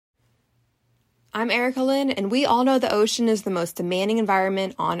I'm Erica Lynn, and we all know the ocean is the most demanding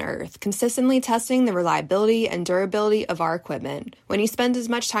environment on Earth, consistently testing the reliability and durability of our equipment. When you spend as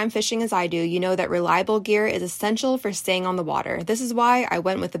much time fishing as I do, you know that reliable gear is essential for staying on the water. This is why I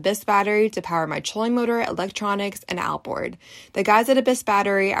went with Abyss Battery to power my trolling motor, electronics, and outboard. The guys at Abyss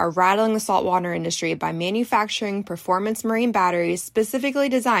Battery are rattling the saltwater industry by manufacturing performance marine batteries specifically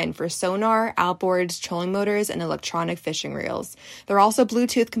designed for sonar, outboards, trolling motors, and electronic fishing reels. They're also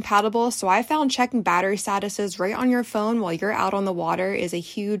Bluetooth compatible, so I found checking battery statuses right on your phone while you're out on the water is a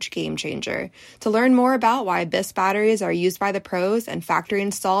huge game changer. To learn more about why Abyss batteries are used by the pros and factory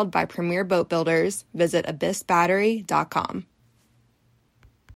installed by premier boat builders, visit abyssbattery.com.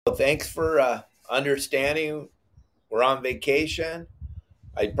 Well, thanks for understanding. We're on vacation.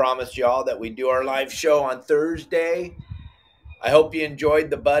 I promised y'all that we do our live show on Thursday. I hope you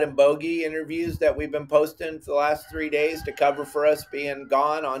enjoyed the Bud and Bogey interviews that we've been posting for the last 3 days to cover for us being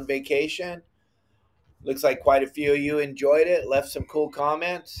gone on vacation. Looks like quite a few of you enjoyed it, left some cool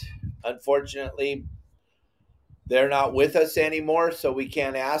comments. Unfortunately, they're not with us anymore, so we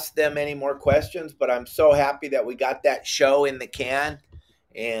can't ask them any more questions, but I'm so happy that we got that show in the can,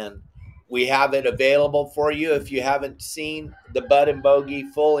 and we have it available for you. If you haven't seen the Bud and Bogey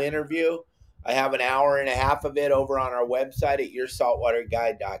full interview, I have an hour and a half of it over on our website at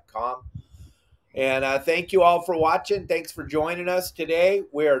yoursaltwaterguide.com. And thank you all for watching. Thanks for joining us today.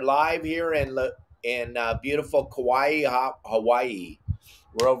 We are live here in beautiful Kauai, Hawaii.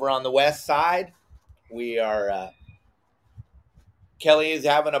 We're over on the west side. We are Kelly is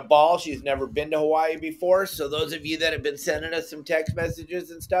having a ball. She's never been to Hawaii before. So those of you that have been sending us some text messages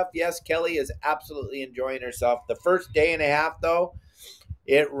and stuff, yes, Kelly is absolutely enjoying herself. The first day and a half, though,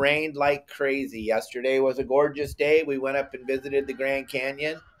 it rained like crazy. Yesterday was a gorgeous day. We went up and visited the Grand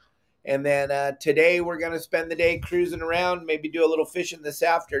Canyon. And then today we're going to spend the day cruising around, maybe do a little fishing this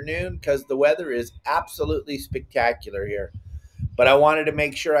afternoon because the weather is absolutely spectacular here. But I wanted to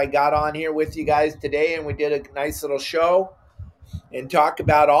make sure I got on here with you guys today, and we did a nice little show and talk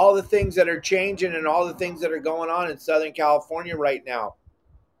about all the things that are changing and all the things that are going on in Southern California right now.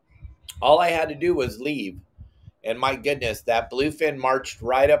 All I had to do was leave. And my goodness, that bluefin marched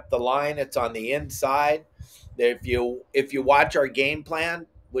right up the line. It's on the inside. If you watch our game plan,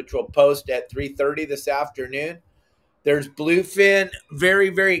 which we'll post at 3:30 this afternoon, there's bluefin very,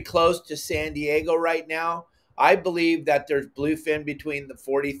 very close to San Diego right now. I believe that there's bluefin between the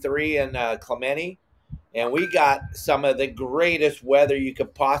 43 and Clemente. And we got some of the greatest weather you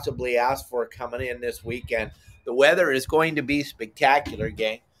could possibly ask for coming in this weekend. The weather is going to be spectacular,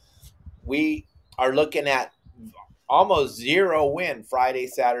 gang. We are looking at almost zero wind Friday,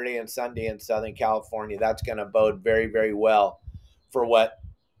 Saturday, and Sunday in Southern California. That's going to bode very, very well for what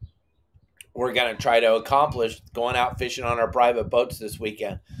we're going to try to accomplish going out fishing on our private boats this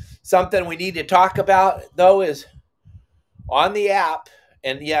weekend. Something we need to talk about, though, is on the app.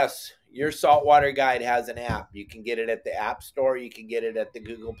 And yes, your Saltwater Guide has an app. You can get it at the App Store. You can get it at the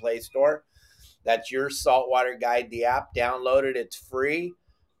Google Play Store. That's your Saltwater Guide, the app. Download it. It's free.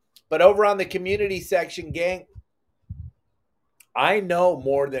 But over on the community section, gang, I know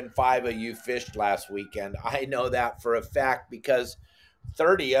more than 5 of you fished last weekend. I know that for a fact because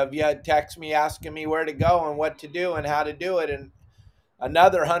 30 of you text me asking me where to go and what to do and how to do it. And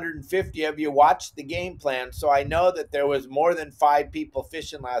another 150 of you watched the game plan. So I know that there was more than 5 people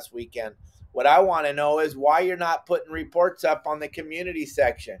fishing last weekend. What I want to know is why you're not putting reports up on the community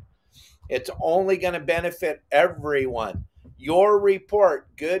section. It's only going to benefit everyone. Your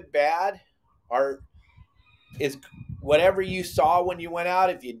report, good, bad, is whatever you saw when you went out.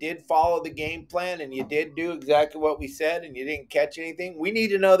 If you did follow the game plan and you did do exactly what we said and you didn't catch anything, we need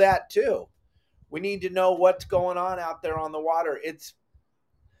to know that too. We need to know what's going on out there on the water. It's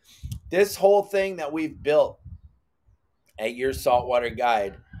this whole thing that we've built at your Saltwater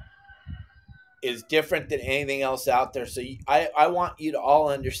Guide is different than anything else out there. So I want you to all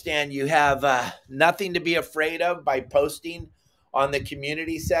understand you have nothing to be afraid of by posting on the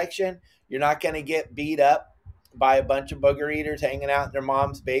community section. You're not going to get beat up by a bunch of booger eaters hanging out in their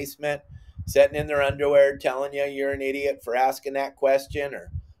mom's basement, sitting in their underwear, telling you you're an idiot for asking that question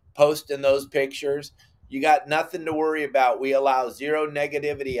or posting those pictures. You got nothing to worry about. We allow zero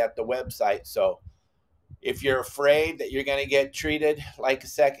negativity at the website. So if you're afraid that you're going to get treated like a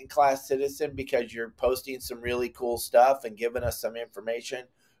second-class citizen because you're posting some really cool stuff and giving us some information,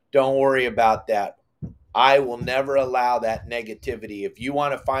 don't worry about that. I will never allow that negativity. If you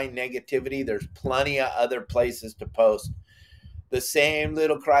want to find negativity, there's plenty of other places to post. The same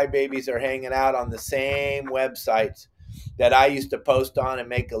little crybabies are hanging out on the same websites that I used to post on and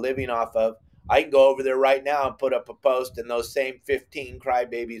make a living off of. I can go over there right now and put up a post, and those same 15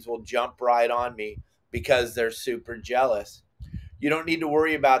 crybabies will jump right on me because they're super jealous. You don't need to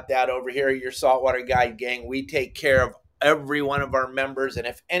worry about that over here at your Saltwater Guide gang. We take care of every one of our members, and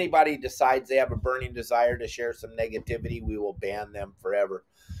if anybody decides they have a burning desire to share some negativity, we will ban them forever.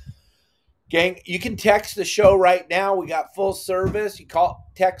 Gang, you can text the show right now. We got full service. You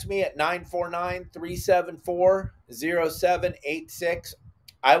text me at 949-374-0786.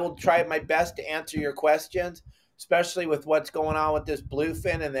 I will try my best to answer your questions, especially with what's going on with this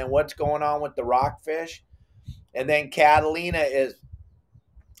bluefin and then what's going on with the rockfish. And then Catalina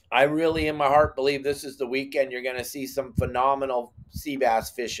I really in my heart believe this is the weekend you're going to see some phenomenal sea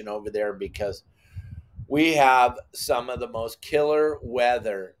bass fishing over there, because we have some of the most killer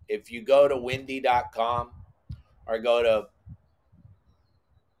weather. If you go to windy.com or go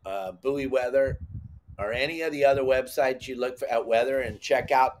to Buoy Weather or any of the other websites, you look at weather and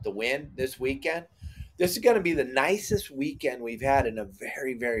check out the wind this weekend. This is going to be the nicest weekend we've had in a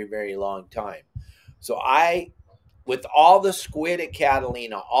very, very, very long time. So with all the squid at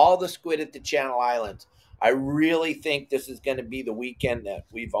Catalina, all the squid at the Channel Islands, I really think this is going to be the weekend that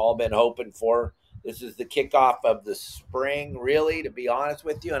we've all been hoping for. This is the kickoff of the spring, really, to be honest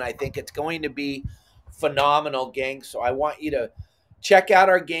with you. And I think it's going to be phenomenal, gang. So I want you to check out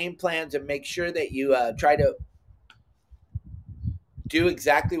our game plans and make sure that you try to do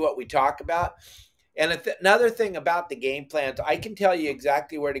exactly what we talk about. And another thing about the game plans, I can tell you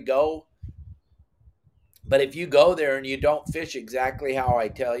exactly where to go. But if you go there and you don't fish exactly how I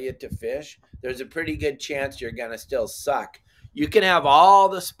tell you to fish, there's a pretty good chance you're going to still suck. You can have all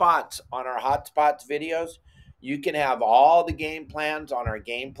the spots on our Hot Spots videos. You can have all the game plans on our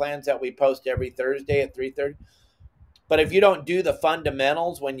game plans that we post every Thursday at 3:30. But if you don't do the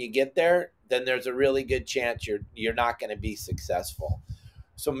fundamentals when you get there, then there's a really good chance you're not going to be successful.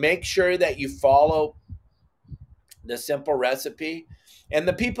 So make sure that you follow the simple recipe. And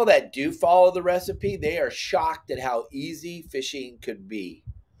the people that do follow the recipe, they are shocked at how easy fishing could be.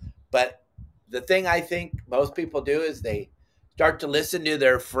 But the thing I think most people do is they start to listen to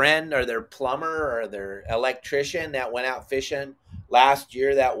their friend or their plumber or their electrician that went out fishing last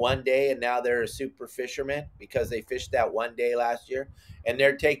year that one day, and now they're a super fisherman because they fished that one day last year, and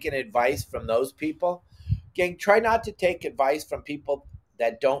they're taking advice from those people. Gang, try not to take advice from people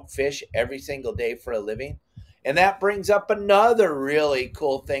that don't fish every single day for a living. And that brings up another really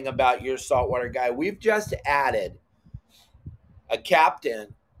cool thing about your Saltwater Guy. We've just added a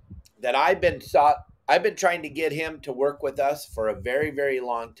captain that I've been trying to get him to work with us for a very, very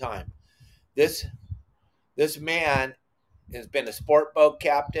long time. This man has been a sport boat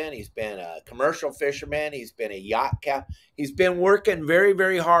captain. He's been a commercial fisherman. He's been a yacht captain. He's been working very,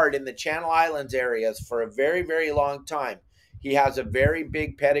 very hard in the Channel Islands areas for a very, very long time. He has a very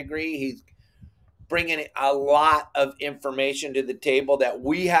big pedigree. He's bringing a lot of information to the table that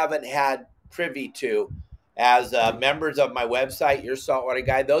we haven't had privy to as members of my website, Your Saltwater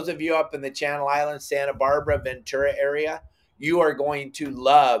Guide. Those of you up in the Channel Islands, Santa Barbara, Ventura area, you are going to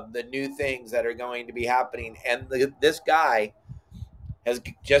love the new things that are going to be happening. And this guy has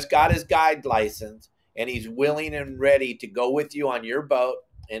just got his guide license, and he's willing and ready to go with you on your boat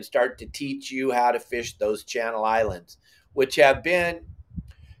and start to teach you how to fish those Channel Islands, which have been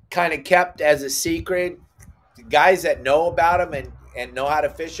kind of kept as a secret. The guys that know about them and know how to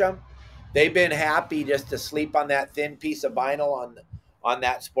fish them, they've been happy just to sleep on that thin piece of vinyl on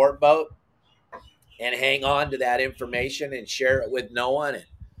that sport boat and hang on to that information and share it with no one and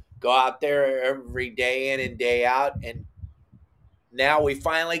go out there every day in and day out. And now we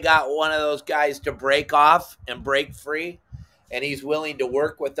finally got one of those guys to break off and break free, and he's willing to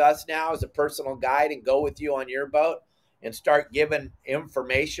work with us now as a personal guide and go with you on your boat and start giving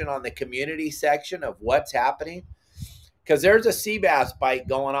information on the community section of what's happening. Because there's a sea bass bite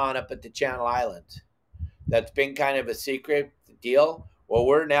going on up at the Channel Islands that's been kind of a secret deal. Well,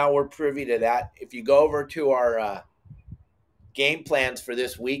 we're privy to that. If you go over to our game plans for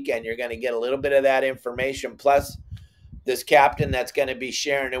this weekend, you're going to get a little bit of that information, plus this captain that's going to be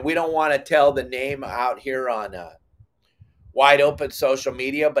sharing. And we don't want to tell the name out here on wide open social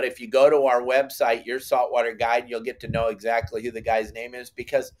media, but if you go to our website, Your Saltwater Guide, you'll get to know exactly who the guy's name is.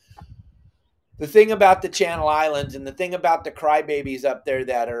 Because the thing about the Channel Islands and the thing about the crybabies up there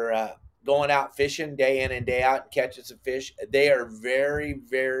that are going out fishing day in and day out and catching some fish, they are very,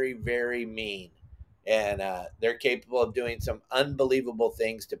 very, very mean, and they're capable of doing some unbelievable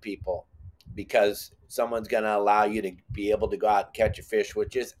things to people because someone's going to allow you to be able to go out and catch a fish,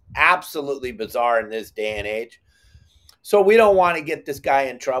 which is absolutely bizarre in this day and age. So we don't want to get this guy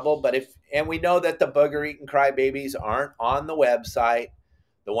in trouble, and we know that the booger-eating crybabies aren't on the website.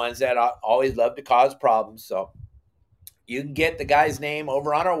 The the ones that always love to cause problems. So you can get the guy's name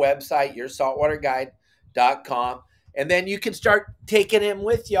over on our website, yoursaltwaterguide.com. And then you can start taking him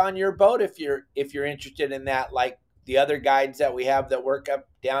with you on your boat if you're interested in that, like the other guides that we have that work up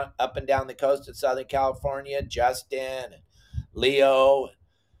and down the coast of Southern California, Justin and Leo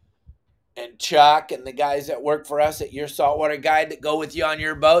and Chuck and the guys that work for us at Your Saltwater Guide that go with you on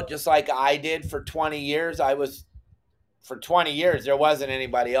your boat, just like I did for 20 years. For 20 years, there wasn't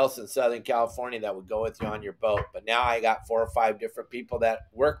anybody else in Southern California that would go with you on your boat. But now I got 4 or 5 different people that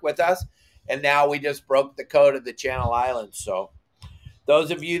work with us. And now we just broke the code of the Channel Islands. So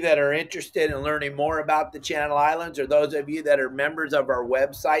those of you that are interested in learning more about the Channel Islands, or those of you that are members of our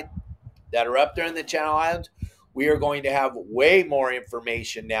website that are up there in the Channel Islands, we are going to have way more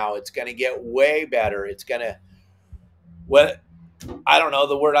information now. It's going to get way better. It's going to, I don't know,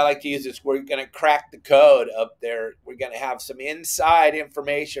 the word I like to use is we're going to crack the code up there. We're going to have some inside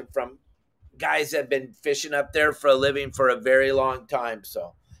information from guys that have been fishing up there for a living for a very long time.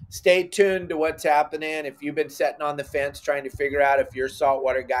 So stay tuned to what's happening. If you've been sitting on the fence trying to figure out if Your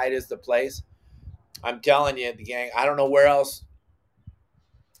Saltwater Guide is the place, I'm telling you, the gang, I don't know where else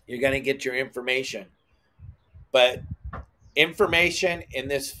you're going to get your information. But information in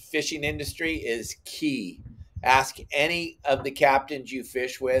this fishing industry is key. Ask any of the captains you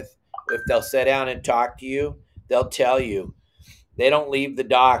fish with. If they'll sit down and talk to you, they'll tell you. They don't leave the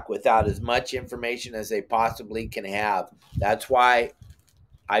dock without as much information as they possibly can have. That's why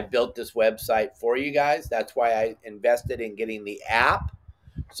I built this website for you guys. That's why I invested in getting the app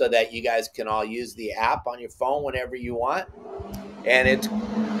so that you guys can all use the app on your phone whenever you want. And it's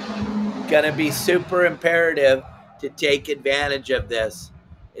going to be super imperative to take advantage of this.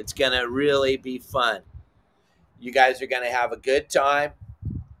 It's going to really be fun. You guys are going to have a good time.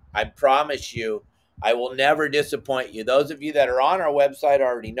 I promise you, I will never disappoint you. Those of you that are on our website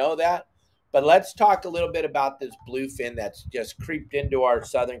already know that. But let's talk a little bit about this bluefin that's just creeped into our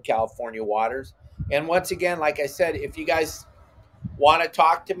Southern California waters. And once again, like I said, if you guys want to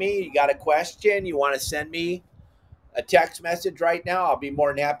talk to me, you got a question, you want to send me a text message right now, I'll be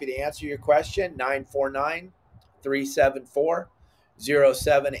more than happy to answer your question.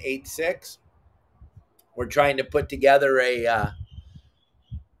 949-374-0786. We're trying to put together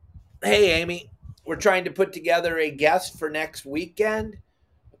hey, Amy, we're trying to put together a guest for next weekend.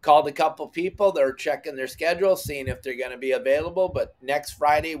 Called a couple people. They're checking their schedule, seeing if they're going to be available. But next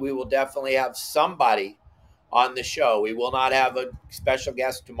Friday, we will definitely have somebody on the show. We will not have a special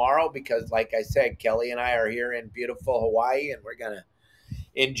guest tomorrow because, like I said, Kelly and I are here in beautiful Hawaii, and we're going to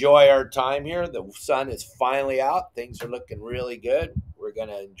enjoy our time here. The sun is finally out. Things are looking really good. We're going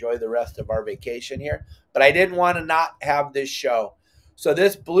to enjoy the rest of our vacation here. But I didn't want to not have this show. So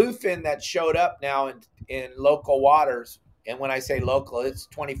this bluefin that showed up now in local waters, and when I say local, it's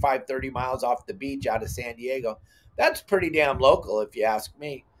 25, 30 miles off the beach out of San Diego. That's pretty damn local, if you ask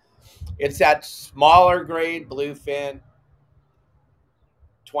me. It's that smaller grade bluefin,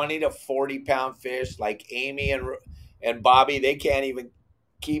 20 to 40 pound fish, like Amy and Bobby. They can't even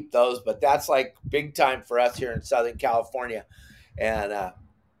keep those, but that's like big time for us here in Southern California. And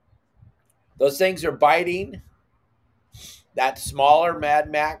those things are biting that smaller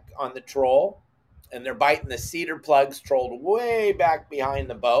Mad Mac on the troll. And they're biting the cedar plugs trolled way back behind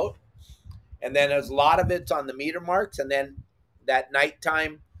the boat. And then there's a lot of it's on the meter marks. And then that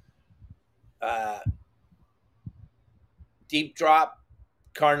nighttime deep drop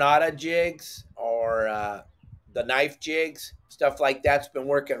carnada jigs or the knife jigs, stuff like that's been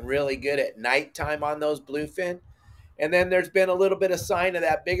working really good at nighttime on those bluefin. And then there's been a little bit of sign of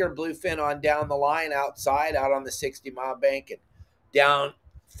that bigger bluefin on down the line outside, out on the 60-mile bank, and down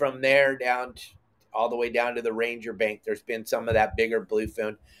from there down all the way down to the Ranger Bank. There's been some of that bigger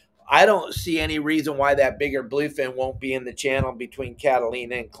bluefin. I don't see any reason why that bigger bluefin won't be in the channel between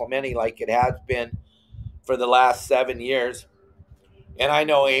Catalina and Clemente like it has been for the last 7 years. And I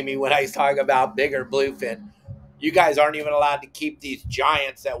know, Amy, when I talk about bigger bluefin, you guys aren't even allowed to keep these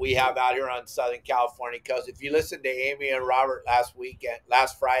giants that we have out here on Southern California coast. If you listen to Amy and Robert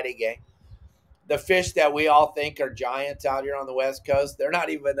last Friday, gang, the fish that we all think are giants out here on the West Coast, they're not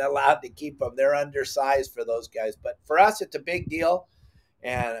even allowed to keep them. They're undersized for those guys. But for us, it's a big deal.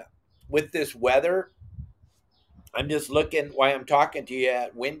 And with this weather, I'm just looking while I'm talking to you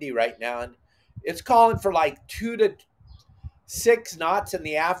at windy right now, and it's calling for like 2 to 6 knots in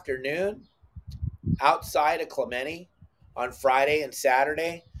the afternoon outside of Clemente on Friday and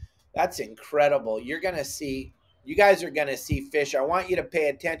Saturday. That's incredible. You guys are going to see fish. I want you to pay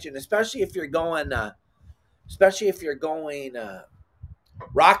attention, especially if you're going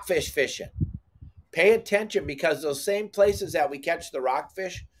rockfish fishing. pay attention, because those same places that we catch the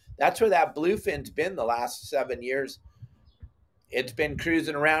rockfish, that's where that bluefin's been the last 7 years. It's been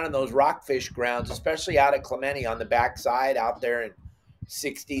cruising around in those rockfish grounds, especially out at Clemente on the backside out there in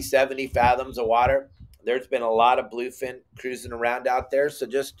 60, 70 fathoms of water. There's been a lot of bluefin cruising around out there. So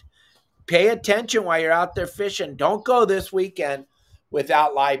just pay attention while you're out there fishing. Don't go this weekend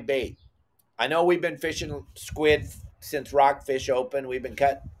without live bait. I know we've been fishing squid since Rockfish opened. We've been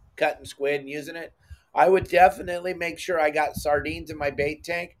cutting squid and using it. I would definitely make sure I got sardines in my bait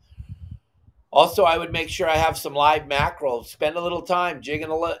tank. Also, I would make sure I have some live mackerel. Spend a little time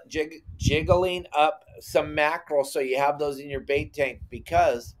jiggling up some mackerel so you have those in your bait tank,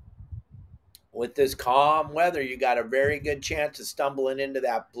 because with this calm weather, you got a very good chance of stumbling into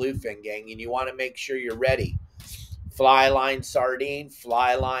that bluefin, gang, and you want to make sure you're ready. Fly line sardine,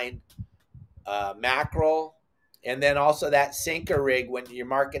 fly line mackerel, and then also that sinker rig when you're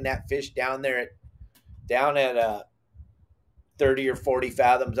marking that fish down at 30 or 40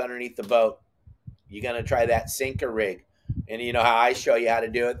 fathoms underneath the boat. You're going to try that sinker rig. And you know how I show you how to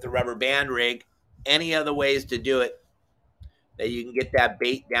do it, the rubber band rig. Any other ways to do it that you can get that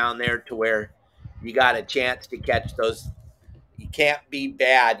bait down there to where you got a chance to catch those. You can't be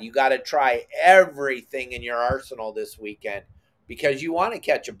bad. You got to try everything in your arsenal this weekend, because you want to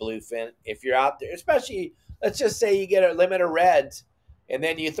catch a bluefin if you're out there. Especially, let's just say you get a limit of reds and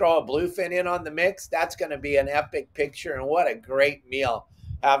then you throw a bluefin in on the mix. That's going to be an epic picture, and what a great meal.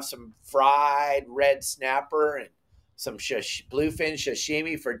 Have some fried red snapper and some bluefin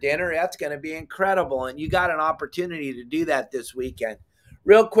sashimi for dinner. That's going to be incredible, and you got an opportunity to do that this weekend.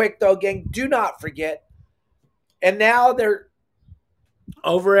 Real quick, though, gang, do not forget. And now they're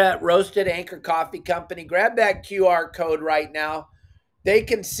over at Roasted Anchor Coffee Company. Grab that QR code right now. They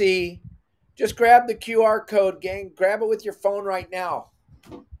can see. Just grab the QR code, gang. Grab it with your phone right now.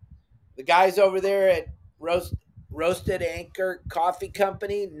 The guys over there at Roasted Anchor Coffee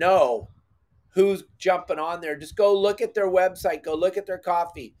Company know who's jumping on there. Just go look at their website. Go look at their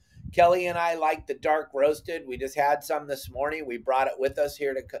coffee. Kelly and I like the dark roasted. We just had some this morning. We brought it with us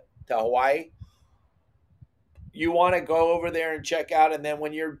here to Hawaii. You want to go over there and check out. And then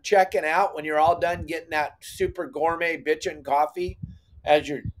when you're checking out, when you're all done getting that super gourmet bitchin' coffee, as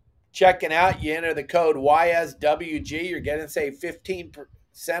you're checking out, you enter the code YSWG. You're going to save 15%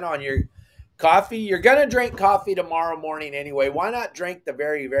 on your coffee. You're going to drink coffee tomorrow morning anyway. Why not drink the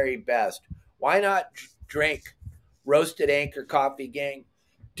very, very best? Why not drink Roasted Anchor Coffee, gang?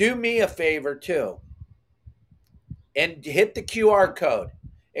 Do me a favor, too, and hit the QR code.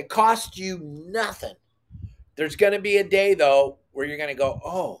 It costs you nothing. There's going to be a day, though, where you're going to go,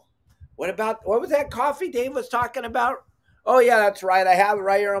 oh, what was that coffee Dave was talking about? Oh, yeah, that's right. I have it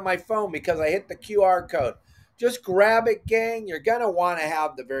right here on my phone because I hit the QR code. Just grab it, gang. You're going to want to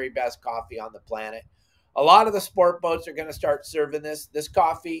have the very best coffee on the planet. A lot of the sport boats are going to start serving this. This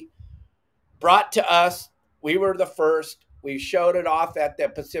coffee brought to us. We were the first. We showed it off at the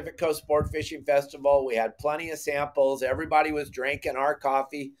Pacific Coast Sport Fishing Festival. We had plenty of samples. Everybody was drinking our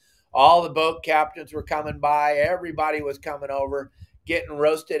coffee. All the boat captains were coming by. Everybody was coming over, getting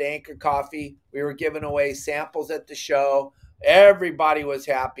Roasted Anchor coffee. We were giving away samples at the show. Everybody was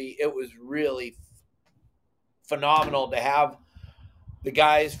happy. It was really phenomenal to have the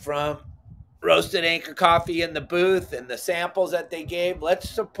guys from Roasted Anchor Coffee in the booth and the samples that they gave. Let's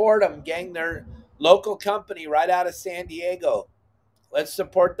support them, gang. They're local company right out of San Diego. Let's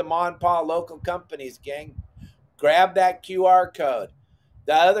support the Ma and Pa local companies, gang. Grab that QR code.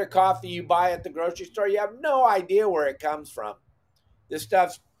 The other coffee you buy at the grocery store, you have no idea where it comes from. This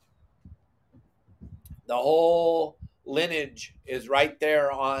stuff's, the whole lineage is right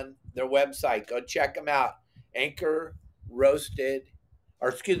there on their website. Go check them out. Roasted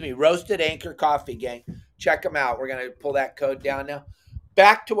Anchor Coffee, gang. Check them out. We're going to pull that code down now.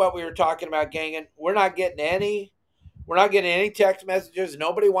 Back to what we were talking about, gang. And we're not getting any text messages.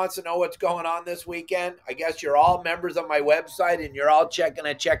 Nobody wants to know what's going on this weekend. I guess you're all members of my website and you're all check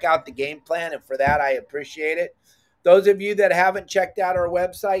out the game plan. And for that, I appreciate it. Those of you that haven't checked out our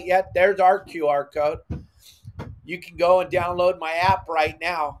website yet, there's our QR code. You can go and download my app right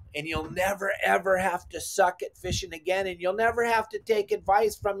now, and you'll never, ever have to suck at fishing again. And you'll never have to take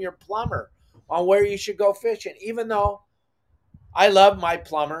advice from your plumber on where you should go fishing. Even though I love my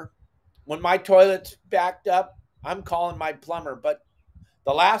plumber. When my toilet's backed up, I'm calling my plumber. But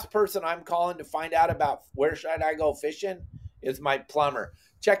the last person I'm calling to find out about where should I go fishing is my plumber.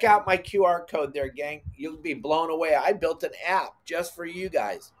 Check out my QR code there, gang. You'll be blown away. I built an app just for you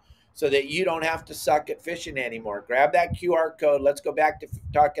guys so that you don't have to suck at fishing anymore. Grab that QR code. Let's go back to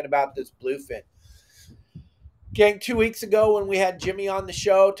talking about this bluefin. Gang, 2 weeks ago when we had Jimmy on the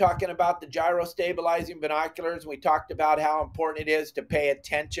show talking about the gyro stabilizing binoculars, we talked about how important it is to pay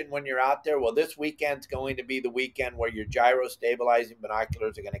attention when you're out there. Well, this weekend's going to be the weekend where your gyro stabilizing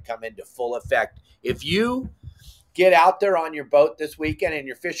binoculars are going to come into full effect. If you get out there on your boat this weekend and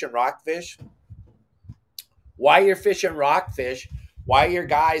you're fishing rockfish, while you're fishing rockfish, while your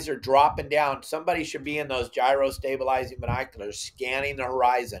guys are dropping down, somebody should be in those gyro stabilizing binoculars, scanning the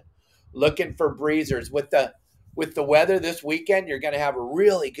horizon, looking for breezers. With the weather this weekend, you're going to have a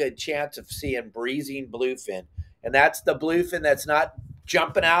really good chance of seeing breezing bluefin. And that's the bluefin that's not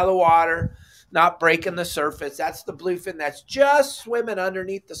jumping out of the water, not breaking the surface. That's the bluefin that's just swimming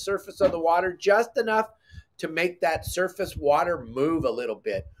underneath the surface of the water, just enough to make that surface water move a little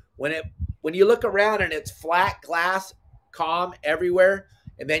bit. When you look around and it's flat glass, calm everywhere,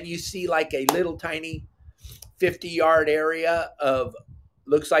 and then you see like a little tiny 50-yard area of,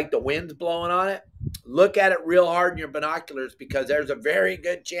 looks like the wind's blowing on it, look at it real hard in your binoculars, because there's a very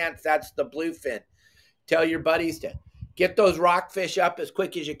good chance that's the bluefin. Tell your buddies to get those rockfish up as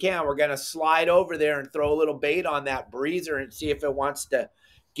quick as you can. We're going to slide over there and throw a little bait on that breezer and see if it wants to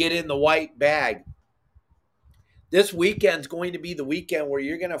get in the white bag. This weekend's going to be the weekend where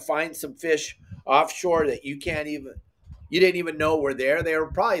you're going to find some fish offshore that you didn't even know were there. They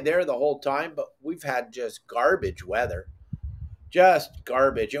were probably there the whole time, but we've had just garbage weather. Just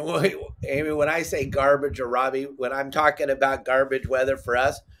garbage. And Amy, when I say garbage, or Robbie, when I'm talking about garbage weather for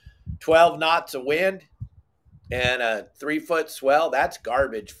us, 12 knots of wind and a 3-foot swell, that's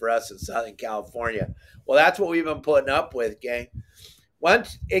garbage for us in Southern California. Well, that's what we've been putting up with, gang.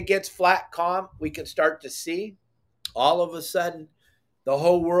 Once it gets flat, calm, we can start to see. All of a sudden, the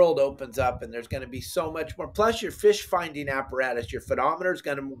whole world opens up, and there's going to be so much more. Plus, your fish finding apparatus, your photometer is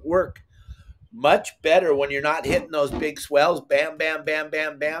going to work much better when you're not hitting those big swells. Bam, bam, bam,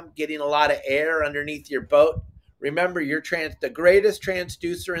 bam, bam. Getting a lot of air underneath your boat. Remember, you're the greatest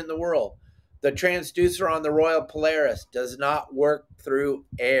transducer in the world. The transducer on the Royal Polaris does not work through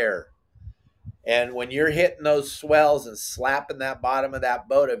air. And when you're hitting those swells and slapping that bottom of that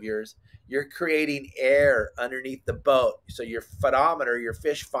boat of yours, you're creating air underneath the boat. So your photometer, your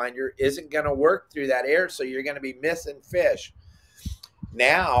fish finder, isn't going to work through that air, so you're going to be missing fish.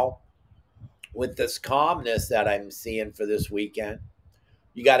 Now, with this calmness that I'm seeing for this weekend,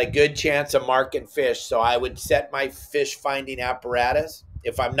 you got a good chance of marking fish. So I would set my fish finding apparatus.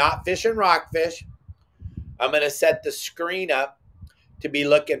 If I'm not fishing rockfish, I'm going to set the screen up to be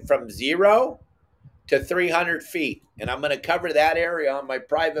looking from 0 to 300 feet. And I'm going to cover that area on my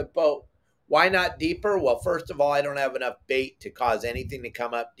private boat. Why not deeper? Well, first of all, I don't have enough bait to cause anything to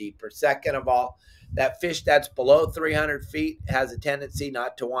come up deeper. Second of all, that fish that's below 300 feet has a tendency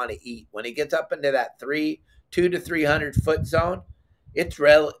not to want to eat. When it gets up into that 2 to 300 foot zone, it's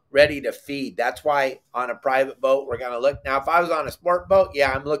ready to feed. That's why on a private boat, we're going to look. Now, if I was on a sport boat,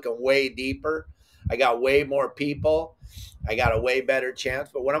 yeah, I'm looking way deeper. I got way more people. I got a way better chance.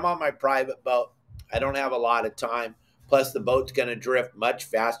 But when I'm on my private boat, I don't have a lot of time. Plus, the boat's going to drift much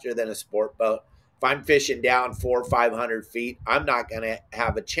faster than a sport boat. If I'm fishing down 400 or 500 feet, I'm not going to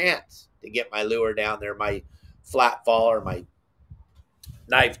have a chance to get my lure down there, my flat fall or my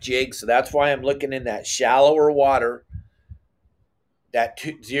knife jig. So that's why I'm looking in that shallower water, that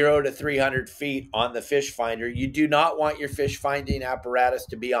 0 to 300 feet on the fish finder. You do not want your fish finding apparatus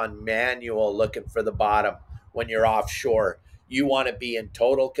to be on manual looking for the bottom when you're offshore. You want to be in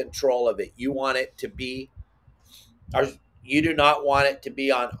total control of it. You want it to be, you do not want it to be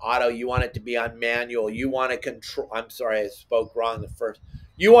on auto. You want it to be on manual. You want to control. I'm sorry, I spoke wrong the first.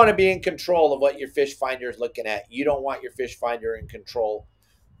 You want to be in control of what your fish finder is looking at. You don't want your fish finder in control.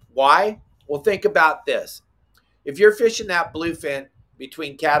 Why? Well, think about this. If you're fishing that bluefin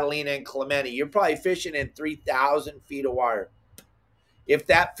between Catalina and Clemente, you're probably fishing in 3,000 feet of water. If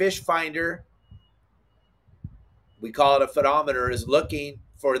that fish finder, we call it a photometer, is looking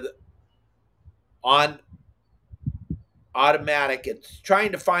for on automatic, it's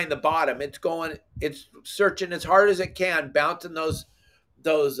trying to find the bottom. It's searching as hard as it can, bouncing those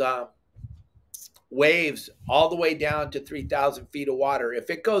waves all the way down to 3,000 feet of water. If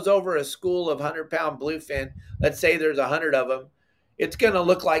it goes over a school of 100-pound bluefin, let's say there's 100 of them, it's going to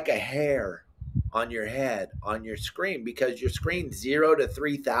look like a hair on your head, on your screen, because your screen's 0 to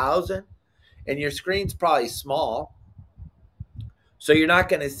 3,000, and your screen's probably small. So you're not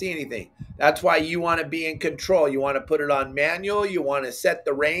going to see anything. That's why you want to be in control. You want to put it on manual. You want to set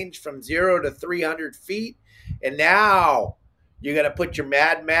the range from 0 to 300 feet. And now you're going to put your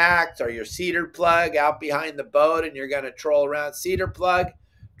Mad Max or your cedar plug out behind the boat, and you're going to troll around. Cedar plug,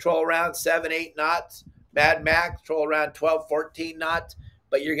 troll around 7, 8 knots. Mad Max, troll around 12, 14 knots.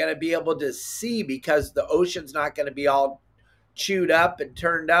 but you're going to be able to see because the ocean's not going to be all chewed up and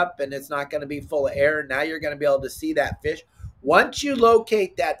turned up, and it's not going to be full of air. Now you're going to be able to see that fish. Once you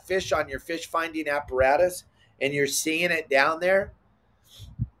locate that fish on your fish finding apparatus and you're seeing it down there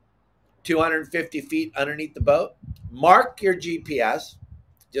 250 feet underneath the boat, mark your GPS.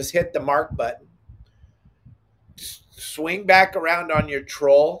 Just hit the mark button. Swing back around on your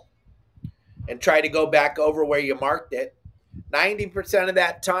troll and try to go back over where you marked it. 90% of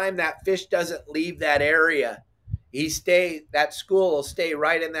that time, that fish doesn't leave that area. That school will stay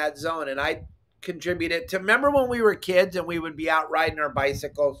right in that zone. And I contributed to, remember when we were kids and we would be out riding our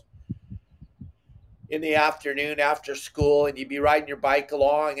bicycles in the afternoon after school, and you'd be riding your bike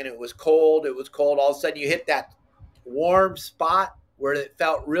along and it was cold. All of a sudden you hit that warm spot where it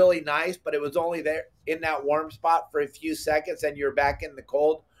felt really nice, but it was only there in that warm spot for a few seconds and you're back in the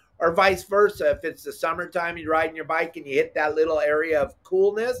cold. Or vice versa. If it's the summertime, you're riding your bike and you hit that little area of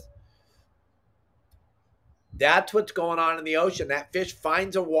coolness, that's what's going on in the ocean. That fish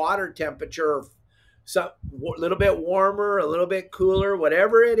finds a water temperature, a little bit warmer, a little bit cooler,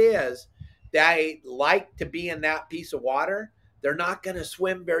 whatever it is, they like to be in that piece of water. They're not going to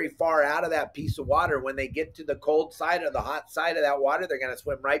swim very far out of that piece of water. When they get to the cold side or the hot side of that water, they're going to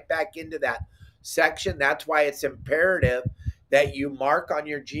swim right back into that section. That's why it's imperative that you mark on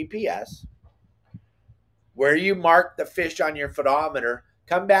your GPS where you mark the fish on your photometer.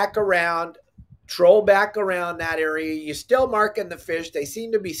 Come back around, troll back around that area. You're still marking the fish. They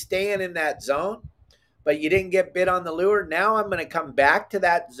seem to be staying in that zone, but you didn't get bit on the lure. Now I'm going to come back to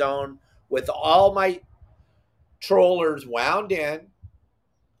that zone with all my trollers wound in.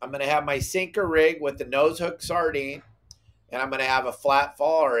 I'm going to have my sinker rig with the nose hook sardine, and I'm going to have a flat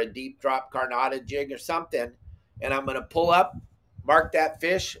fall or a deep drop carnata jig or something. And I'm going to pull up, mark that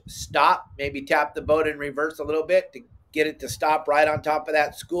fish, stop, maybe tap the boat in reverse a little bit to get it to stop right on top of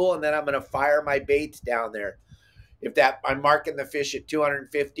that school. And then I'm going to fire my baits down there. If I'm marking the fish at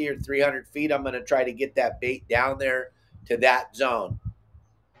 250 or 300 feet, I'm going to try to get that bait down there to that zone.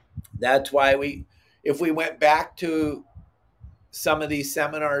 That's why if we went back to some of these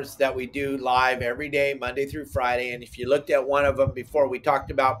seminars that we do live every day, Monday through Friday, and if you looked at one of them before, we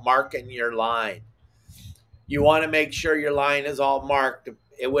talked about marking your line. You want to make sure your line is all marked.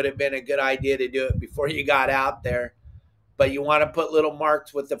 It would have been a good idea to do it before you got out there. But you want to put little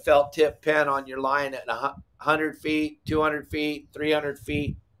marks with the felt tip pen on your line at 100 feet, 200 feet, 300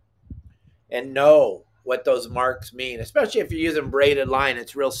 feet, and know what those marks mean. Especially if you're using braided line,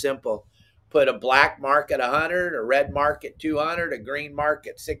 it's real simple. Put a black mark at 100, a red mark at 200, a green mark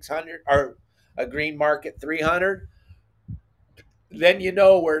at 600, or a green mark at 300. Then you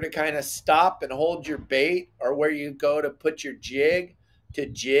know where to kind of stop and hold your bait, or where you go to put your jig to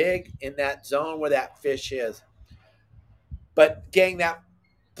jig in that zone where that fish is. But gang, that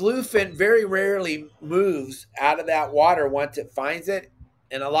bluefin very rarely moves out of that water once it finds it.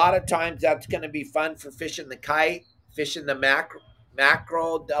 And a lot of times that's going to be fun for fishing the kite, fishing the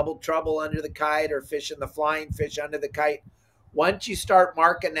mackerel, double trouble under the kite, or fishing the flying fish under the kite. Once you start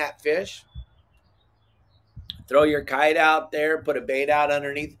marking that fish, throw your kite out there, put a bait out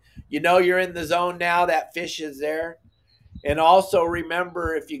underneath. You know you're in the zone now, that fish is there. And also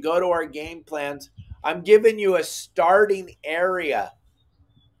remember, if you go to our game plans, I'm giving you a starting area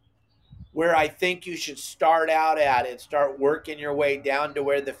where I think you should start out at and start working your way down to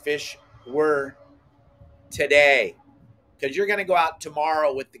where the fish were today. Because you're going to go out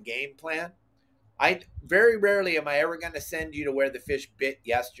tomorrow with the game plan. Very rarely am I ever going to send you to where the fish bit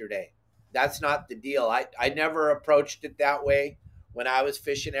yesterday. That's not the deal. I never approached it that way when I was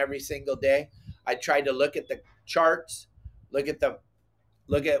fishing every single day. I tried to look at the charts, look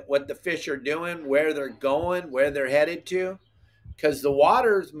at what the fish are doing, where they're going, where they're headed to, because the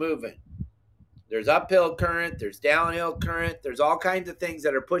water's moving. There's uphill current, there's downhill current, there's all kinds of things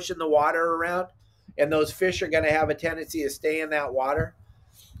that are pushing the water around, and those fish are going to have a tendency to stay in that water.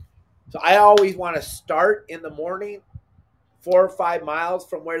 So I always want to start in the morning, 4 or 5 miles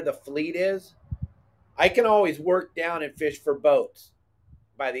from where the fleet is. I can always work down and fish for boats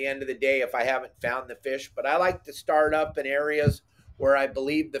by the end of the day if I haven't found the fish. But I like to start up in areas where I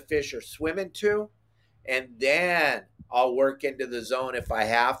believe the fish are swimming to, and then I'll work into the zone if I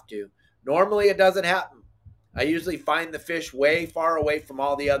have to. Normally it doesn't happen. I usually find the fish way far away from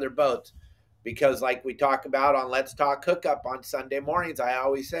all the other boats because, like we talk about on Let's Talk Hookup on Sunday mornings, I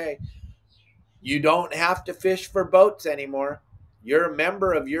always say, you don't have to fish for boats anymore. You're a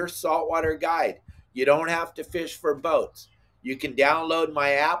member of your saltwater guide. You don't have to fish for boats. You can download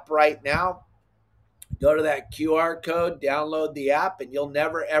my app right now. Go to that QR code, download the app, and you'll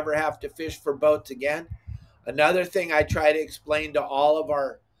never, ever have to fish for boats again. Another thing I try to explain to all of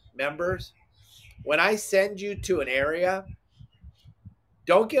our members, when I send you to an area,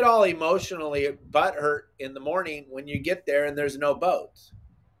 don't get all emotionally butthurt in the morning when you get there and there's no boats.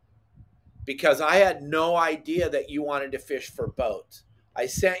 Because I had no idea that you wanted to fish for boats. I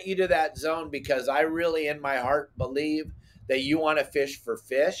sent you to that zone because I really in my heart believe that you want to fish for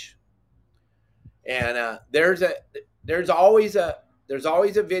fish. And there's always a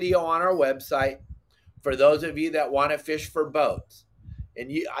video on our website for those of you that want to fish for boats.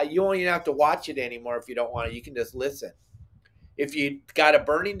 And you don't even have to watch it anymore if you don't want to. You can just listen. If you got a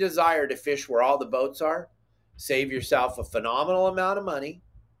burning desire to fish where all the boats are, save yourself a phenomenal amount of money.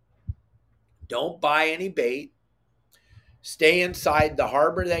 Don't buy any bait. Stay inside the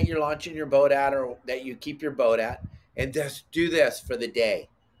harbor that you're launching your boat at or that you keep your boat at, and just do this for the day.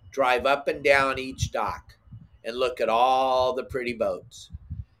 Drive up and down each dock and look at all the pretty boats.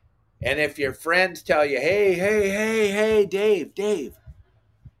 And if your friends tell you, hey, Dave,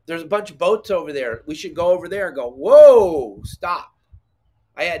 there's a bunch of boats over there. We should go over there. Go, whoa, stop.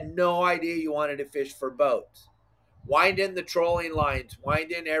 I had no idea you wanted to fish for boats. Wind in the trolling lines.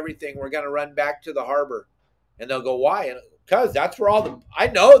 Wind in everything. We're going to run back to the harbor. And they'll go, why? Because that's where I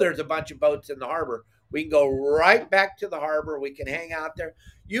know there's a bunch of boats in the harbor. We can go right back to the harbor. We can hang out there.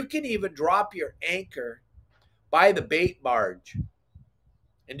 You can even drop your anchor by the bait barge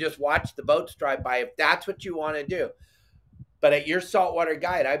and just watch the boats drive by if that's what you want to do. But at your saltwater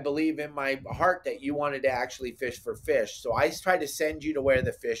guide, I believe in my heart that you wanted to actually fish for fish. So I try to send you to where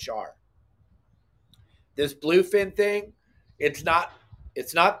the fish are. This bluefin thing, this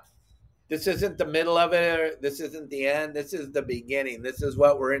isn't the middle of it. This isn't the end. This is the beginning. This is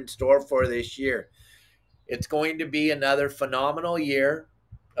what we're in store for this year. It's going to be another phenomenal year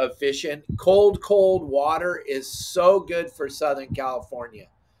of fishing. Cold water is so good for Southern California.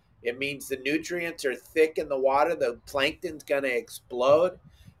 It means the nutrients are thick in the water. The plankton's going to explode.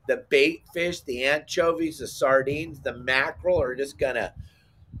 The bait fish, the anchovies, the sardines, the mackerel are just going to,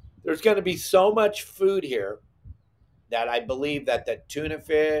 there's going to be so much food here that I believe that the tuna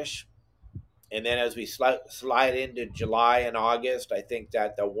fish, and then as we slide into July and August, I think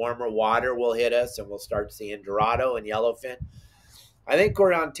that the warmer water will hit us and we'll start seeing Dorado and yellowfin. I think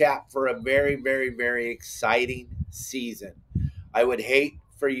we're on tap for a very, very, very exciting season. I would hate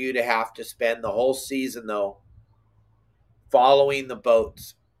for you to have to spend the whole season, though, following the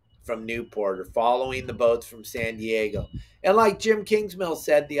boats from Newport or following the boats from San Diego. And like Jim Kingsmill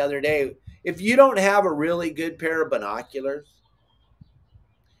said the other day, if you don't have a really good pair of binoculars,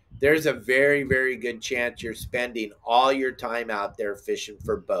 there's a very, very good chance you're spending all your time out there fishing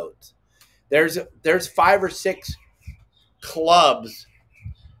for boats. There's 5 or 6 clubs,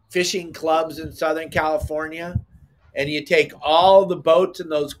 fishing clubs in Southern California, and you take all the boats in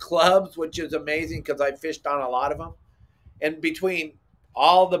those clubs, which is amazing because I fished on a lot of them. And between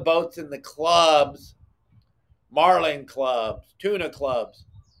all the boats in the clubs, marlin clubs, tuna clubs,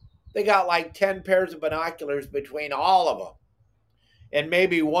 they got like 10 pairs of binoculars between all of them. And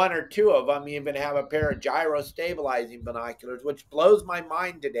maybe 1 or 2 of them even have a pair of gyro stabilizing binoculars, which blows my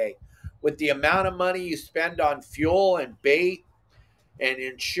mind today. With the amount of money you spend on fuel and bait and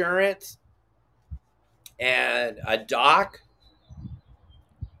insurance and a dock,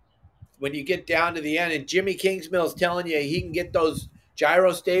 when you get down to the end, and Jimmy Kingsmill is telling you he can get those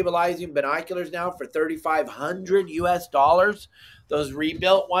gyro stabilizing binoculars now for $3,500 US, those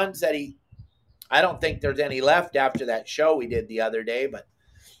rebuilt ones that I don't think there's any left after that show we did the other day, but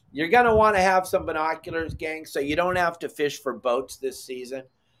you're going to want to have some binoculars, gang, so you don't have to fish for boats this season.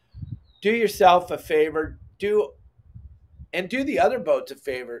 Do yourself a favor, and do the other boats a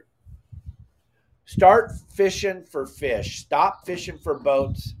favor. Start fishing for fish. Stop fishing for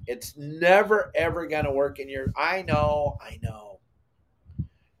boats. It's never, ever going to work in I know.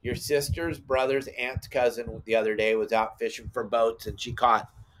 Your sister's brother's aunt's cousin the other day was out fishing for boats, and she caught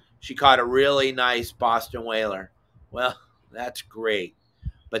a really nice Boston whaler. Well, that's great.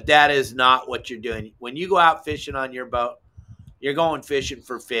 But that is not what you're doing. When you go out fishing on your boat, you're going fishing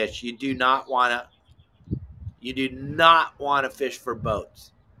for fish. You do not want to fish for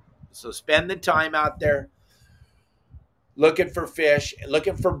boats. So spend the time out there looking for fish,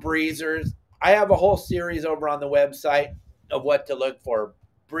 looking for breezers. I have a whole series over on the website of what to look for.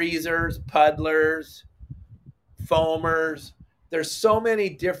 Breezers, puddlers, foamers. There's so many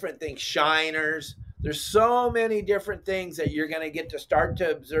different things. Shiners. There's so many different things that you're going to get to start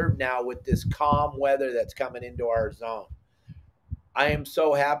to observe now with this calm weather that's coming into our zone. I am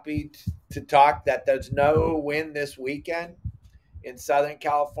so happy to talk that there's no wind this weekend in Southern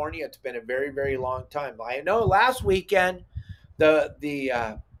California. It's been a very, very long time. I know last weekend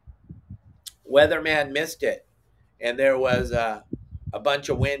the weatherman missed it, and there was a bunch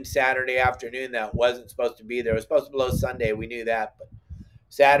of wind Saturday afternoon that wasn't supposed to be there. It was supposed to blow Sunday. We knew that, but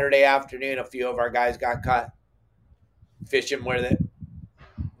Saturday afternoon, a few of our guys got caught fishing where they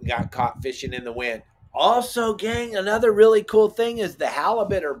got caught fishing in the wind. Also, gang, another really cool thing is the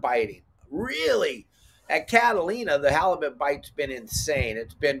halibut are biting. Really, at Catalina, the halibut bite's been insane.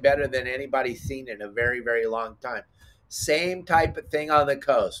 It's been better than anybody's seen in a very, very long time. Same type of thing on the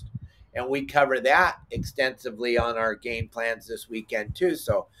coast. And we cover that extensively on our game plans this weekend too.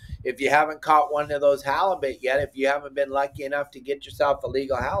 So if you haven't caught one of those halibut yet, if you haven't been lucky enough to get yourself a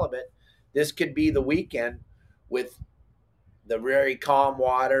legal halibut, this could be the weekend with the very calm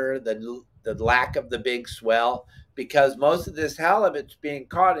water, the lack of the big swell, because most of this halibut's being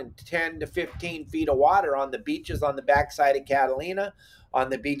caught in 10 to 15 feet of water on the beaches on the backside of Catalina, on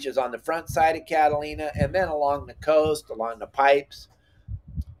the beaches on the front side of Catalina, and then along the coast, along the pipes,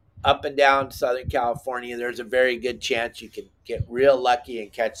 up and down Southern California. There's a very good chance you can get real lucky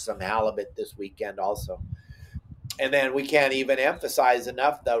and catch some halibut this weekend also. And then we can't even emphasize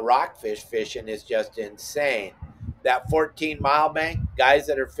enough, the rockfish fishing is just insane. That 14-mile bank, guys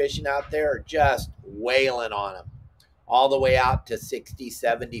that are fishing out there are just wailing on them all the way out to 60,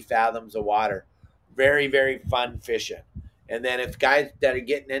 70 fathoms of water. Very, very fun fishing. And then if guys that are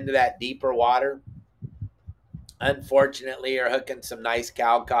getting into that deeper water, unfortunately, are hooking some nice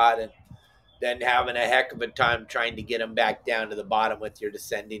cow cod and then having a heck of a time trying to get them back down to the bottom with your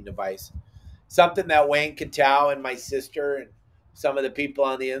descending device. Something that Wayne Cattau and my sister and some of the people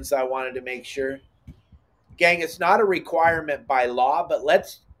on the inside wanted to make sure. Gang, it's not a requirement by law, but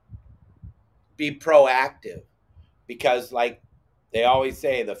let's be proactive, because like they always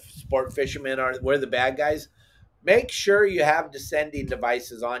say, the sport fishermen we're the bad guys. Make sure you have descending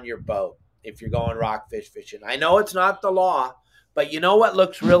devices on your boat if you're going rockfish fishing. I know it's not the law, but you know what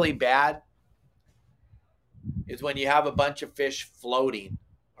looks really bad is when you have a bunch of fish floating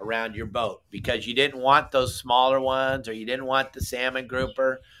around your boat because you didn't want those smaller ones, or you didn't want the salmon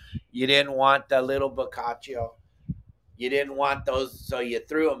grouper, you didn't want the little boccaccio, you didn't want those, so you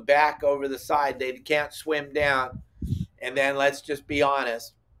threw them back over the side. They can't swim down. And then let's just be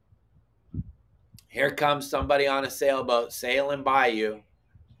honest, here comes somebody on a sailboat sailing by you,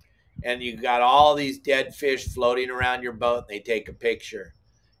 and you got all these dead fish floating around your boat, and they take a picture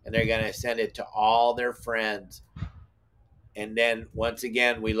and they're going to send it to all their friends. And then once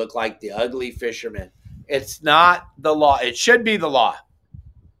again, we look like the ugly fishermen. It's not the law. It should be the law.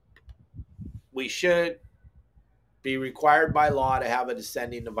 We should be required by law to have a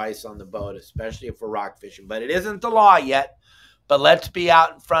descending device on the boat, especially if we're rock fishing. But it isn't the law yet. But let's be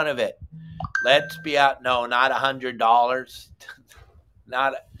out in front of it. Let's be out. No, not $100.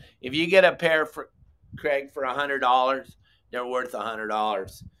 If you get a pair for Craig for $100, they're worth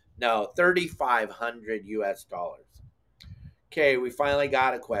 $100. No, $3,500 US. Okay, we finally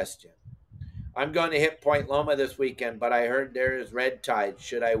got a question. I'm going to hit Point Loma this weekend, but I heard there is red tide.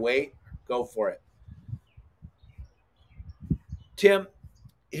 Should I wait? Go for it. Tim,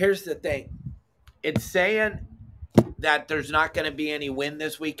 here's the thing. It's saying that there's not going to be any wind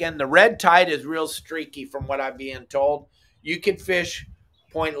this weekend. The red tide is real streaky from what I'm being told. You could fish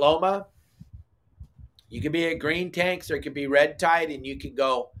Point Loma. You could be at green tanks, or it could be red tide, and you could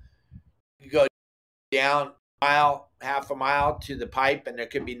go down half a mile to the pipe, and there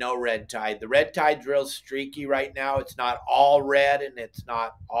could be no red tide. The red tide's real streaky right now. It's not all red and it's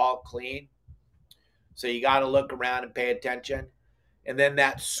not all clean. So you got to look around and pay attention. And then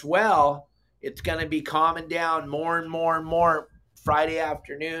that swell, it's going to be calming down more and more and more Friday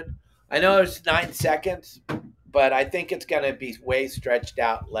afternoon. I know it's 9 seconds, but I think it's going to be way stretched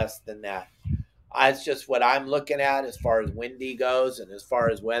out less than that. It's just what I'm looking at as far as windy goes and as far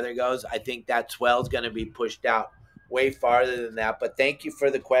as weather goes. I think that swell is going to be pushed out way farther than that. But thank you for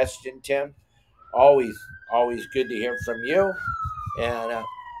the question, Tim. Always good to hear from you. And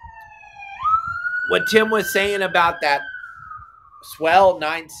what Tim was saying about that swell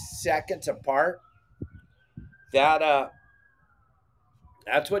 9 seconds apart, that's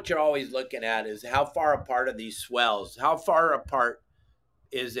what you're always looking at, is how far apart are these swells? How far apart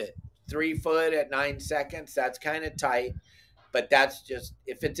is it? 3 foot at 9 seconds, that's kind of tight, but that's just,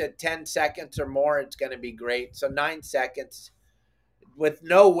 if it's at 10 seconds or more, it's going to be great. So 9 seconds with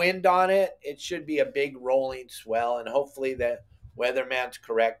no wind on it, it should be a big rolling swell, and hopefully the weatherman's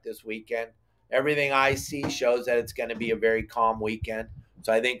correct this weekend. Everything I see shows that it's going to be a very calm weekend,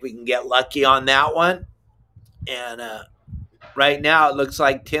 so I think we can get lucky on that one. And right now it looks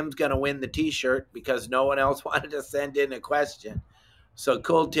like Tim's going to win the t-shirt because no one else wanted to send in a question. So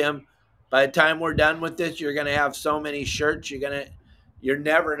cool, Tim. By the time we're done with this, you're going to have so many shirts. You're going you're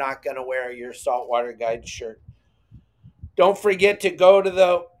never not going to wear your Saltwater Guide shirt. Don't forget to go to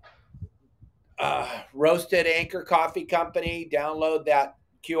the Roasted Anchor Coffee Company, download that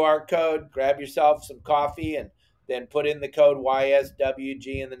QR code, grab yourself some coffee, and then put in the code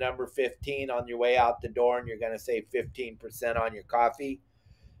YSWG and the number 15 on your way out the door, and you're going to save 15% on your coffee.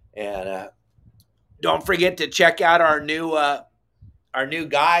 And don't forget to check out our new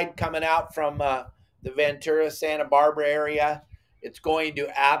guide coming out from the Ventura, Santa Barbara area. It's going to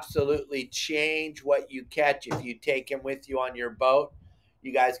absolutely change what you catch if you take him with you on your boat.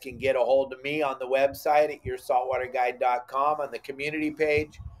 You guys can get a hold of me on the website at yoursaltwaterguide.com on the community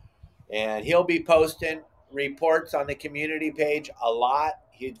page. And he'll be posting reports on the community page a lot.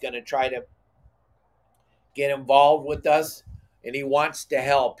 He's going to try to get involved with us, and he wants to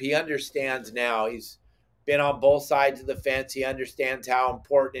help. He understands now. He's been on both sides of the fence. He understands how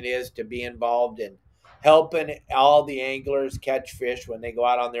important it is to be involved in helping all the anglers catch fish when they go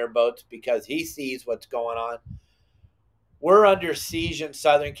out on their boats, because he sees what's going on. We're under siege in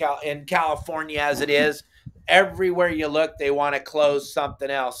in California as it is. Everywhere you look, they want to close something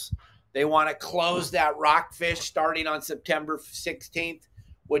else. They want to close that rockfish starting on September 16th,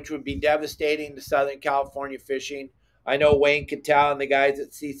 which would be devastating to Southern California fishing. I know Wayne Cattell and the guys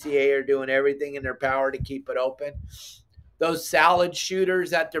at CCA are doing everything in their power to keep it open. Those salad shooters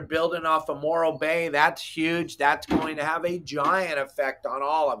that they're building off of Morro Bay, that's huge. That's going to have a giant effect on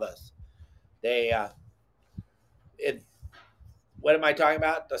all of us. What am I talking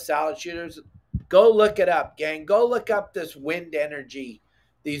about? The salad shooters? Go look it up, gang. Go look up this wind energy,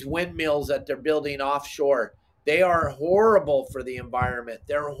 these windmills that they're building offshore. They are horrible for the environment.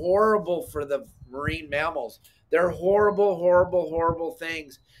 They're horrible for the marine mammals. They're horrible, horrible, horrible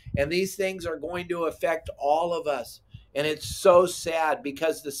things. And these things are going to affect all of us. And it's so sad,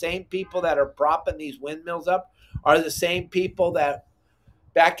 because the same people that are propping these windmills up are the same people that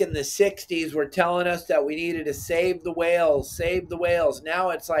back in the 60s were telling us that we needed to save the whales, save the whales. Now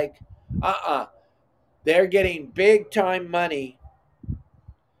it's like, they're getting big time money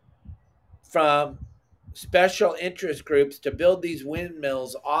from special interest groups to build these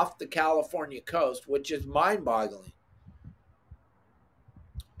windmills off the California coast, which is mind-boggling.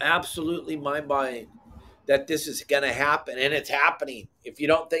 Absolutely mind-boggling that this is going to happen, and it's happening. If you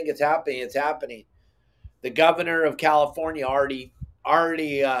don't think it's happening, it's happening. The governor of California already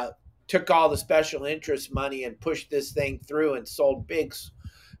took all the special interest money and pushed this thing through and sold big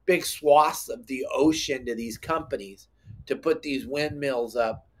swaths of the ocean to these companies to put these windmills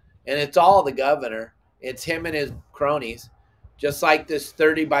up. And it's all the governor. It's him and his cronies. Just like this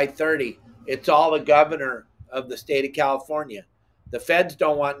 30 by 30. It's all the governor of the state of California. The feds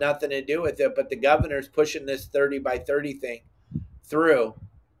don't want nothing to do with it, but the governor's pushing this 30 by 30 thing through.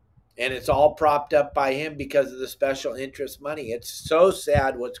 And it's all propped up by him because of the special interest money. It's so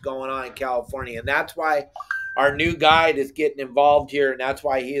sad what's going on in California. And that's why our new guide is getting involved here. And that's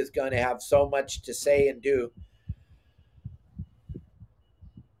why he is going to have so much to say and do.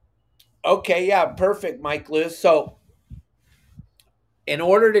 Okay, yeah, perfect, Mike Lewis. So in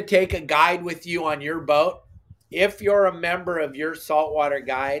order to take a guide with you on your boat, if you're a member of Your Saltwater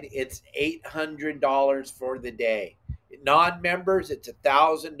Guide, it's $800 for the day. Non-members, it's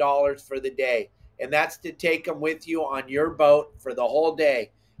 $1,000 for the day. And that's to take them with you on your boat for the whole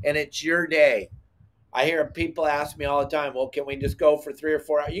day. And it's your day. I hear people ask me all the time, well, can we just go for 3 or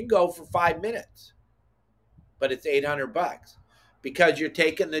 4 hours? You can go for 5 minutes, but it's $800 because you're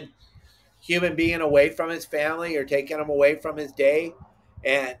taking the human being away from his family. You're taking him away from his day.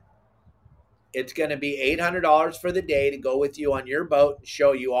 And it's going to be $800 for the day to go with you on your boat and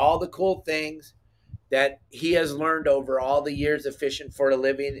show you all the cool things that he has learned over all the years of fishing for a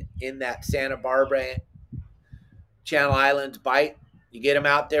living in that Santa Barbara, Channel Islands bite. You get him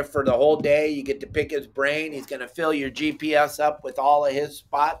out there for the whole day. You get to pick his brain. He's going to fill your GPS up with all of his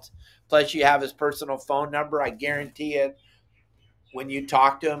spots. Plus, you have his personal phone number. I guarantee you, when you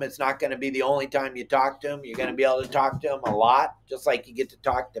talk to him, it's not going to be the only time you talk to him. You're going to be able to talk to him a lot, just like you get to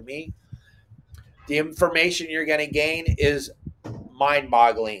talk to me. The information you're going to gain is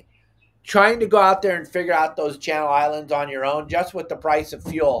mind-boggling. Trying to go out there and figure out those Channel Islands on your own, just with the price of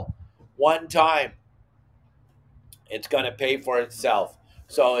fuel, one time, it's going to pay for itself.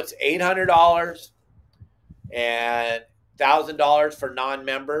 So it's $800 and $1,000 for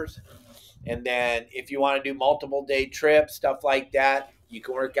non-members. And then if you want to do multiple day trips, stuff like that, you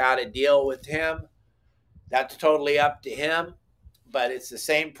can work out a deal with him. That's totally up to him. But it's the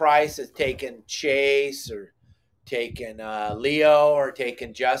same price as taking Chase or taking Leo or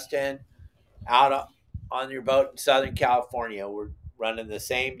taking Justin out on your boat in Southern California. We're running the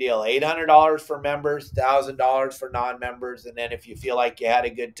same deal. $800 for members, $1,000 for non-members. And then if you feel like you had a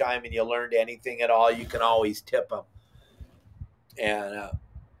good time and you learned anything at all, you can always tip them. And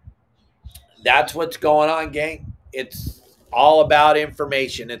that's what's going on, gang. It's all about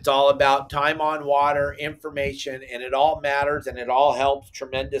information. It's all about time on water, information, and it all matters and it all helps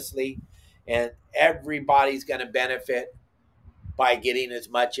tremendously. And everybody's going to benefit by getting as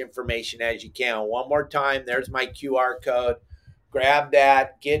much information as you can. One more time, there's my QR code. Grab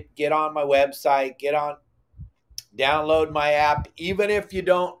that, get on my website, download my app. Even if you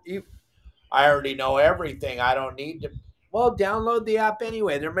don't, I already know everything. I don't need to. Well, download the app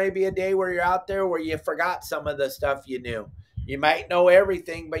anyway. There may be a day where you're out there where you forgot some of the stuff you knew. You might know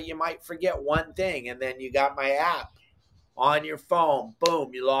everything, but you might forget one thing. And then you got my app on your phone.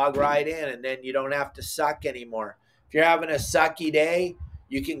 Boom, you log right in, and then you don't have to suck anymore. If you're having a sucky day,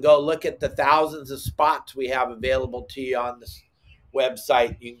 you can go look at the thousands of spots we have available to you on this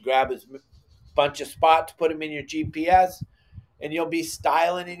website. You can grab a bunch of spots, put them in your GPS, and you'll be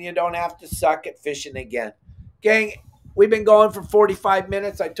styling, and you don't have to suck at fishing again. Gang, we've been going for 45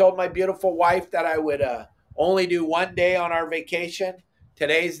 minutes. I told my beautiful wife that I would only do one day on our vacation.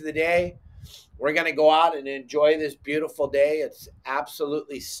 Today's the day. We're going to go out and enjoy this beautiful day. It's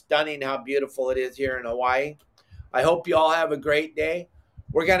absolutely stunning how beautiful it is here in Hawaii. I hope you all have a great day.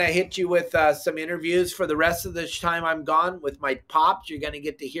 We're going to hit you with some interviews for the rest of the time I'm gone with my pops. You're going to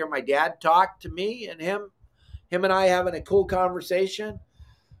get to hear my dad talk to me and him and I having a cool conversation.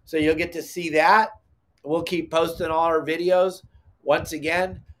 So you'll get to see that. We'll keep posting all our videos. Once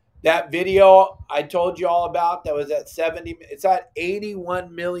again, that video I told you all about that was at 70, it's at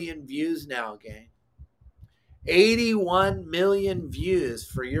 81 million views now, gang. 81 million views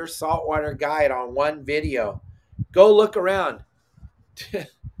for your saltwater guide on one video. Go look around.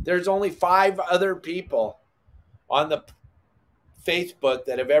 There's only 5 other people on the Facebook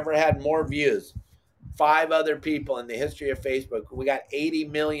that have ever had more views. 5 other people in the history of Facebook. We got 80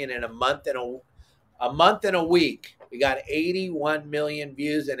 million in a month and a week. We got 81 million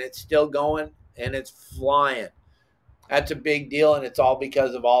views, and it's still going, and it's flying. That's a big deal, and it's all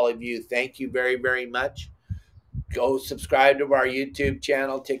because of all of you. Thank you very, very much. Go subscribe to our YouTube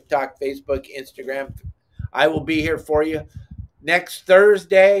channel, TikTok, Facebook, Instagram. I will be here for you. Next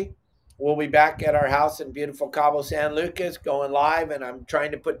Thursday, we'll be back at our house in beautiful Cabo San Lucas going live, and I'm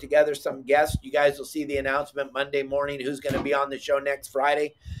trying to put together some guests. You guys will see the announcement Monday morning who's going to be on the show next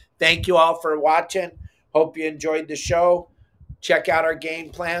Friday. Thank you all for watching. Hope you enjoyed the show. Check out our game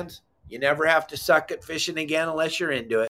plans. You never have to suck at fishing again unless you're into it.